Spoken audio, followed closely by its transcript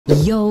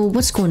Yo,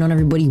 what's going on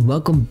everybody?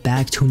 Welcome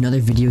back to another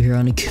video here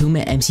on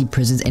AkumaMC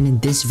Prisons, and in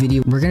this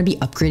video we're going to be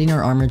upgrading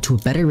our armor to a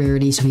better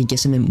rarity so we can get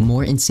some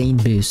more insane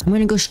boost. I'm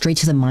going to go straight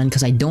to the mine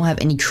because I don't have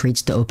any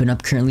crates to open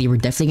up currently. We're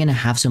definitely going to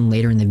have some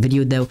later in the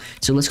video though,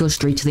 so let's go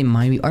straight to the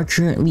mine. We are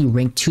currently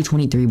ranked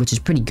 223, which is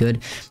pretty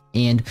good,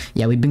 and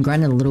yeah, we've been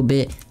grinding a little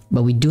bit,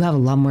 but we do have a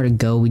lot more to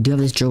go. We do have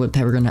this drill whip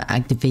pet we're going to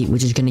activate,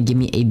 which is going to give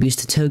me a boost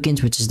to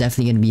tokens, which is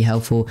definitely going to be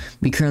helpful.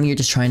 We currently are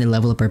just trying to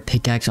level up our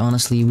pickaxe.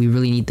 Honestly, we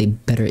really need the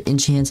better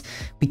enchants.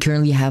 We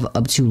currently have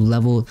up to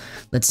level,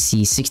 let's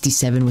see,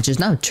 67, which is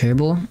not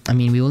terrible. I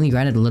mean, we only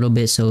grinded a little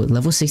bit, so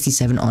level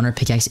 67 on our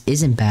pickaxe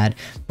isn't bad,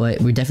 but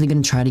we're definitely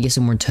going to try to get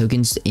some more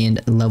tokens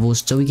and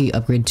levels so we can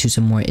upgrade to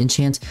some more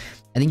enchants.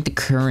 I think the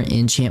current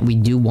enchant we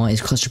do want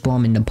is Cluster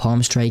Bomb and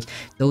Napalm Strike.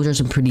 Those are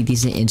some pretty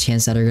decent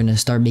enchants that are going to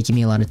start making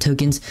me a lot of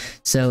tokens.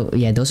 So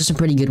yeah, those are some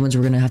pretty good ones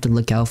we're going to have to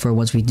look out for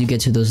once we do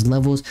get to those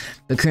levels.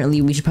 But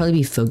currently we should probably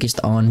be focused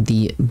on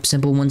the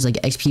simple ones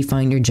like XP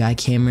Finder,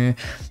 Jackhammer,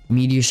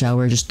 Meteor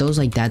Shower, just those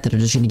like that are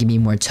just going to give me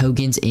more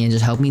tokens and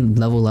just help me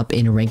level up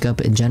and rank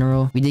up in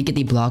general. We did get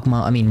the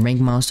rank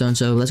milestone,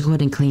 so let's go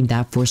ahead and claim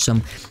that for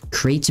some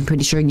crates. I'm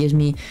pretty sure it gives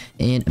me,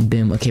 and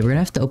boom. Okay, we're gonna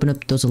have to open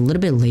up those a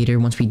little bit later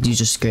once we do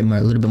just get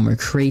a little bit more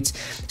crates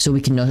so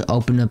we can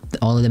open up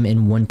all of them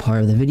in one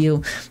part of the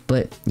video.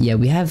 But yeah,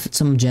 we have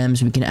some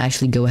gems. We can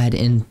actually go ahead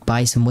and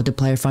buy some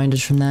multiplier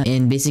finders from that,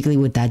 and basically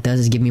what that does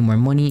is give me more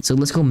money. So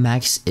let's go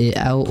max it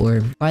out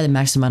or buy the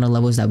max amount of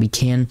levels that we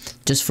can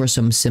just for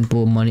some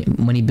simple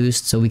money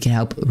boost so we can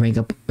help rank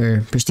up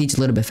or prestige a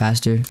little bit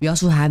faster. We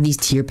also have these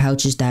tier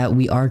pouches that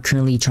we are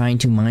currently trying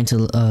to mine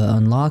to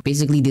unlock.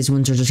 Basically these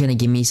ones are just going to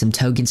give me some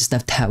tokens and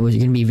stuff that was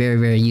going to be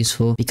very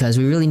useful because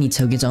we really need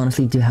tokens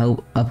honestly to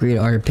help upgrade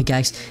our pickaxe.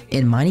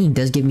 And mining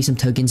does give me some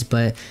tokens,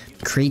 but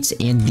crates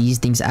and these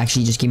things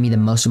actually just give me the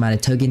most amount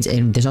of tokens.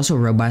 And there's also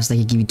robots that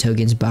can give you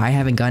tokens, but I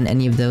haven't gotten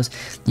any of those.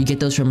 You get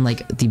those from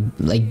like the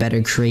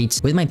better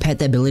crates. With my pet,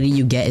 the ability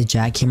you get is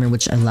Jackhammer,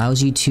 which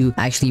allows you to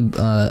actually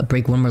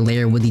break one more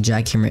layer with the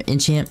Jackhammer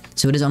enchant.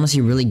 So it is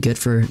honestly really good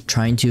for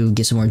trying to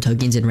get some more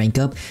tokens and rank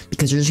up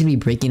because you're just gonna be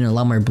breaking a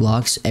lot more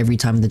blocks every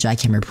time the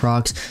Jackhammer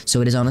procs.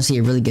 So it is honestly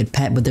a really good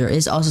pet. But there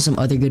is also some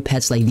other good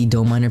pets like the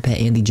Dome Miner pet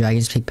and the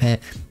Dragon's Pick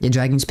pet. The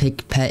Dragon's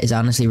Pick pet is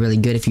honestly really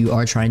good if you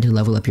are trying to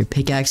level up your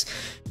pickaxe,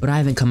 but I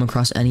haven't come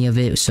across any of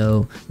it,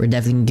 so we're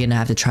definitely gonna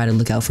have to try to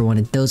look out for one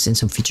of those in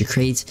some future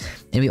crates.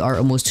 And we are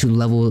almost to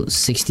level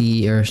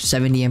 60 or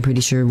 70, I'm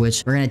pretty sure,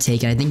 which we're gonna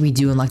take. And I think we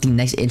do unlock the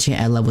next enchant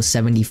at level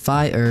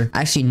 75, or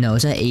actually no,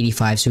 it's at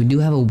 85, so we do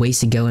have a ways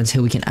to go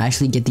until we can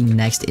actually get the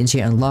next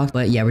enchant unlocked.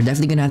 But yeah, we're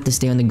definitely gonna have to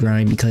stay on the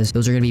grind because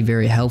those are gonna be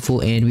very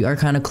helpful, and we are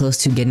kind of close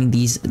to getting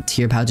these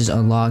tier pouches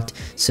unlocked.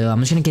 So I'm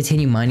just gonna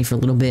continue mining for a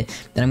little bit,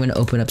 then I'm gonna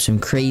open up some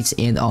crates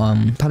and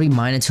probably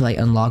mine until I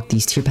unlock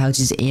these tier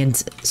pouches,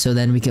 and so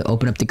then we can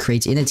open up the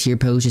crates and the tier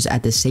pouches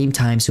at the same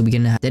time, so we're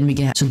gonna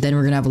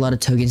have a lot of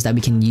tokens that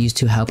we can use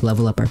to help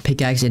level up our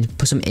pickaxe and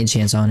put some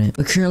enchants on it.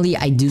 But currently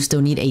I do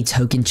still need a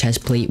token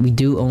chest plate. We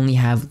do only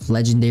have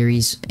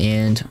legendaries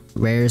and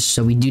rares,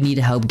 so we do need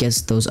to help get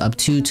those up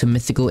to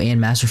mythical and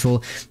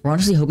masterful. We're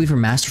honestly hoping for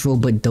masterful,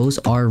 but those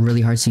are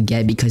really hard to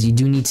get because you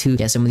do need to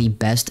get some of the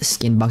best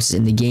skin boxes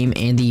in the game,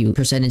 and the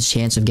percentage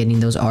chance of getting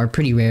those are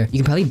pretty rare. You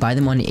can probably buy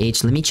them on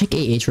AH. Let me check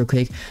AH real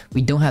quick.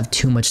 We don't have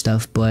too much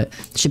stuff, but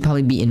it should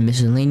probably be in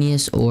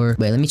miscellaneous, or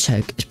wait, let me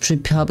check. It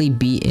should probably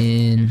be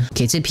in,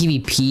 okay, it's in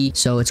PvP,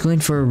 so it's going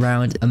for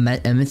around a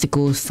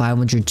mythical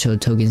 500 trill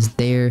tokens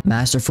there,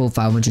 masterful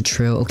 500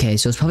 trill. Okay,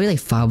 so it's probably like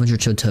 500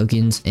 trill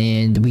tokens,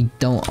 and we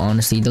don't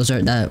honestly,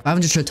 that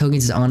 500 trill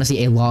tokens is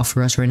honestly a lot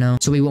for us right now,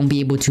 so we won't be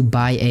able to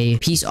buy a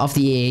piece off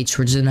the AH.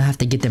 We're just gonna have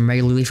to get them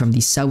regularly from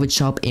the salvage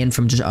shop and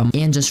from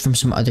just from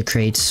some other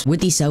crates.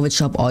 With the salvage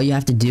shop, all you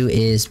have to do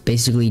is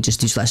basically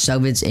just do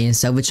 /salvage and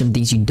salvage some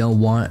things you don't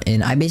want.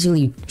 And I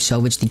basically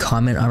salvage the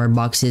common armor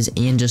boxes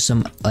and just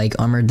some like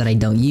armor that I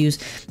don't use,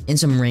 and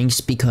some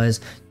rings because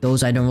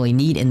those I don't really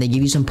need, and they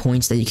give you some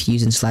points that you can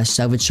use in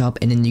 /salvage shop.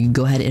 And then you can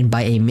go ahead and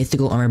buy a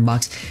mythical armor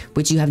box,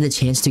 which you have the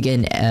chance to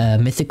get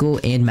mythical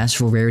and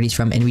masterful rarities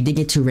from. And we did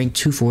get to rank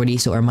 240,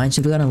 so our mine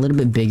should have gotten a little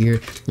bit bigger.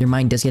 Your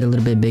mine does get a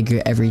little bit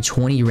bigger every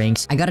 20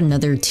 ranks. I got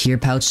another tier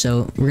pouch,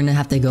 so we're gonna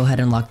have to go ahead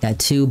and unlock that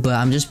too, but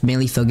I'm just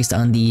mainly focused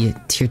on the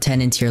tier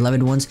 10 and tier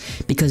 11 ones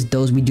because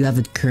those we do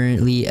have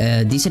currently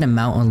a decent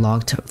amount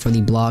unlocked for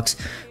the blocks.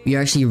 We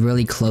are actually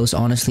really close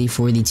honestly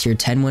for the tier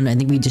 10 one. I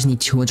think we just need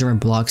 200 more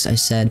blocks, I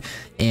said,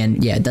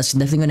 and yeah, that's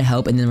definitely going to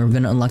help. And then we're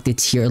going to unlock the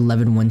tier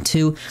 11 one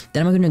too.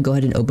 Then I'm going to go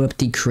ahead and open up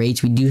the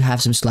crates. We do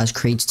have some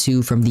 /crates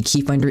too from the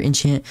key finder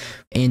enchant,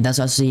 and that's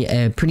actually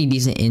a pretty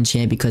decent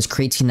enchant because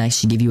crates can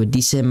actually give you a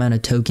decent amount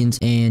of tokens.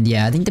 And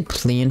yeah, I think the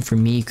plan for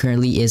me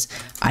currently is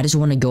I just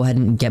want to go ahead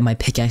and get my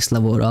pickaxe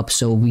leveled up.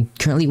 So we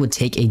currently would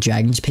take a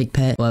Dragon's Pick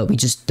pet, but we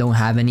just don't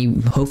have any.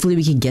 Hopefully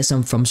we can get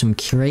some from some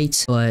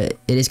crates, but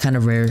it is kind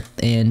of rare,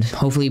 and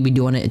hopefully we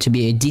do want it to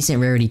be a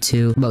decent rarity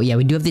too. But yeah,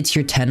 we do have the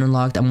tier 10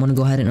 unlocked. I'm going to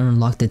go ahead and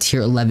unlock the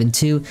tier 11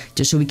 too,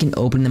 just so we can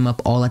open them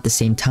up all at the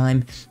same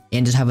time.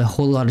 and just have a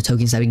whole lot of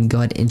tokens that we can go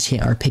ahead and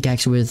enchant our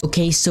pickaxe with.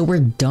 Okay, so we're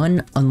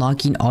done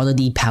unlocking all of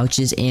the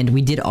pouches, and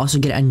we did also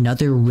get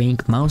another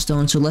rank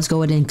milestone. So let's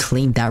go ahead and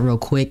claim that real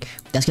quick.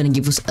 That's gonna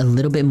give us a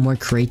little bit more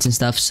crates and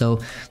stuff. So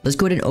let's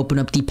go ahead and open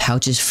up the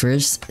pouches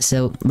first.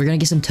 So we're gonna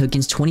get some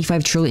tokens,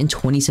 25 trill and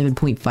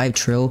 27.5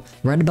 trill.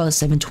 We're at about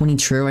 720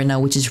 trill right now,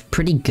 which is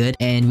pretty good.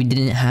 And we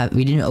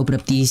didn't open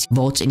up these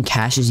vaults and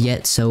caches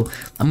yet. So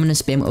I'm gonna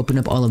spam open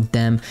up all of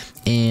them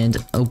and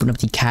open up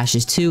the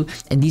caches too.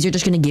 And these are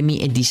just gonna give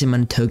me a decent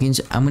amount of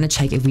tokens. I'm gonna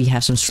check if we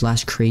have some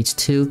slash crates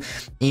too,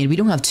 and we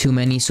don't have too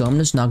many, so I'm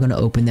just not gonna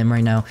open them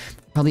right now.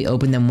 Probably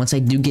open them once I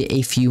do get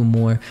a few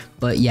more.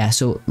 But yeah,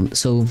 so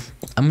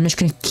I'm just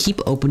gonna keep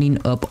opening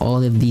up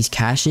all of these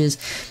caches,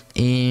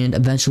 and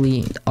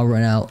eventually I'll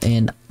run out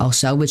and I'll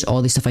salvage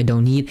all the stuff I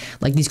don't need,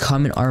 like these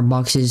common armor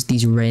boxes,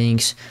 these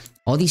ranks,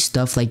 all these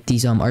stuff like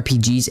these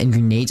RPGs and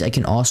grenades. I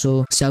can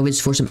also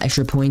salvage for some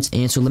extra points.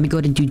 And so let me go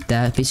ahead and do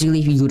that. Basically,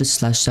 if you go to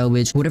slash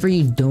salvage, whatever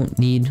you don't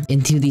need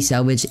into the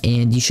salvage,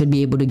 and you should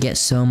be able to get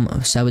some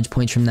salvage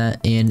points from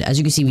that. And as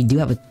you can see, we do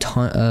have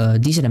a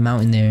decent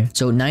amount in there.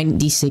 So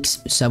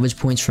 96 salvage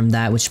points from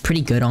that, which is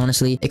pretty good,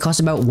 honestly. It costs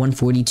about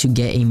 140 to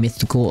get a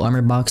mythical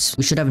armor box.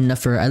 We should have enough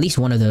for at least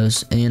one of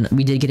those, and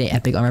we did get an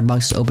epic armor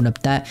box to open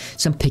up that.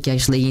 Some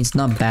pickaxe leggings,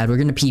 not bad. We're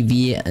gonna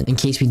PV in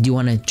case we do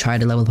want to try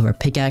to level up our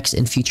pickaxe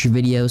in future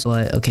videos.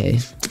 But okay,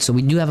 so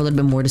we do have a little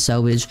bit more to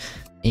salvage,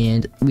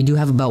 and we do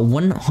have about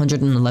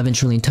 111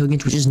 trillion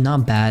tokens, which is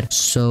not bad.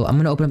 So I'm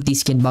gonna open up these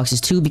skin boxes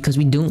too, because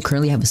we don't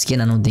currently have a skin,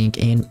 I don't think,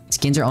 and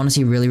skins are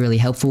honestly really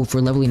helpful for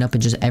leveling up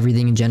and just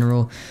everything in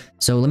general.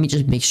 So let me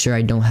just make sure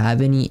I don't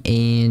have any.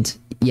 And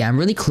yeah, I'm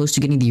really close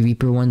to getting the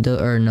Reaper one though,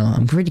 or no,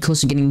 I'm pretty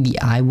close to getting the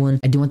Eye one.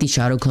 I do want the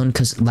Shadow Clone,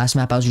 because last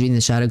map I was reading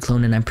the Shadow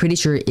Clone, and I'm pretty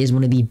sure it is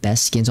one of the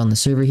best skins on the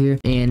server here.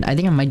 And I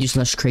think I might do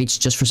slash crates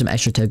just for some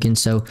extra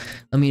tokens. So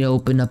let me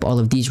open up all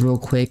of these real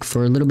quick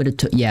for a little bit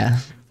of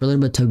for a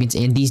little bit of tokens,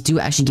 and these do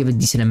actually give a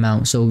decent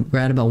amount. So we're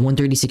at about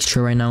 136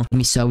 trill right now. Let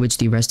me salvage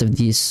the rest of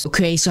these.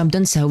 Okay, so I'm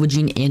done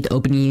salvaging and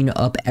opening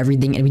up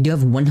everything, and we do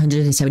have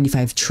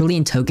 175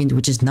 trillion tokens,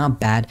 which is not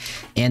bad.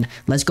 And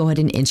let's go ahead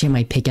and enchant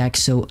my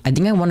pickaxe. So I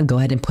think I want to go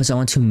ahead and put that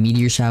one to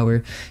Meteor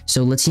Shower.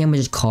 So let's see how much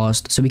it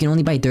costs. So we can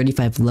only buy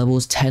 35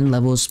 levels, 10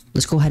 levels.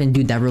 Let's go ahead and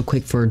do that real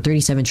quick for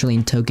 37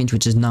 trillion tokens,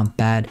 which is not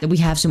bad. Then we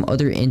have some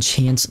other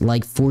enchants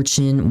like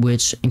Fortune,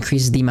 which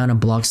increases the amount of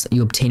blocks that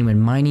you obtain when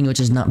mining,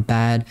 which is not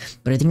bad.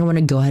 But I think I want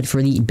to go ahead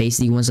for the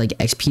basic ones like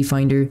XP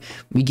Finder.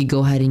 We could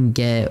go ahead and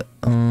get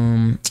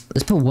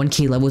let's put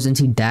 1k levels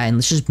into that, and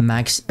let's just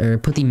max, or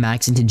put the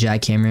max into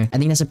Jackhammer. I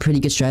think that's a pretty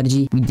good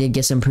strategy. We did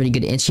get some pretty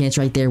good enchants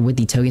right there with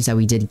the tokens that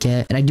we did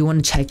get. And I do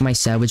want to check my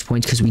salvage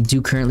points, because we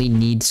do currently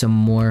need some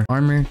more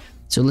armor.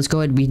 So let's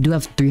go ahead. We do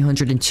have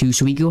 302,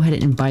 so we go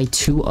ahead and buy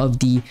 2 of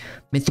the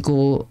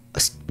mythical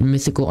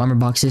armor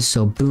boxes.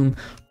 So boom,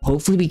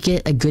 hopefully we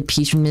get a good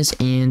piece from this,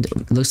 and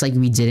looks like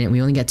we didn't.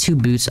 We only got 2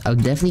 boots. I'll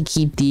definitely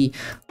keep the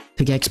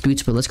pickaxe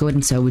boots, but let's go ahead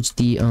and salvage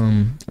the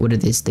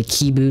the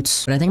key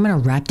boots. But I think I'm gonna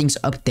wrap things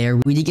up there.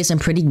 We did get some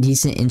pretty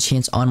decent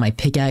enchants on my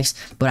pickaxe,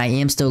 but I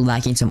am still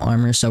lacking some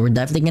armor, so we're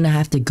definitely gonna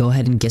have to go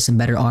ahead and get some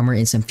better armor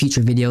in some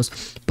future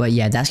videos. But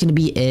yeah, that's gonna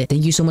be it.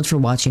 Thank you so much for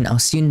watching. I'll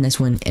see you in the next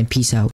one, and peace out.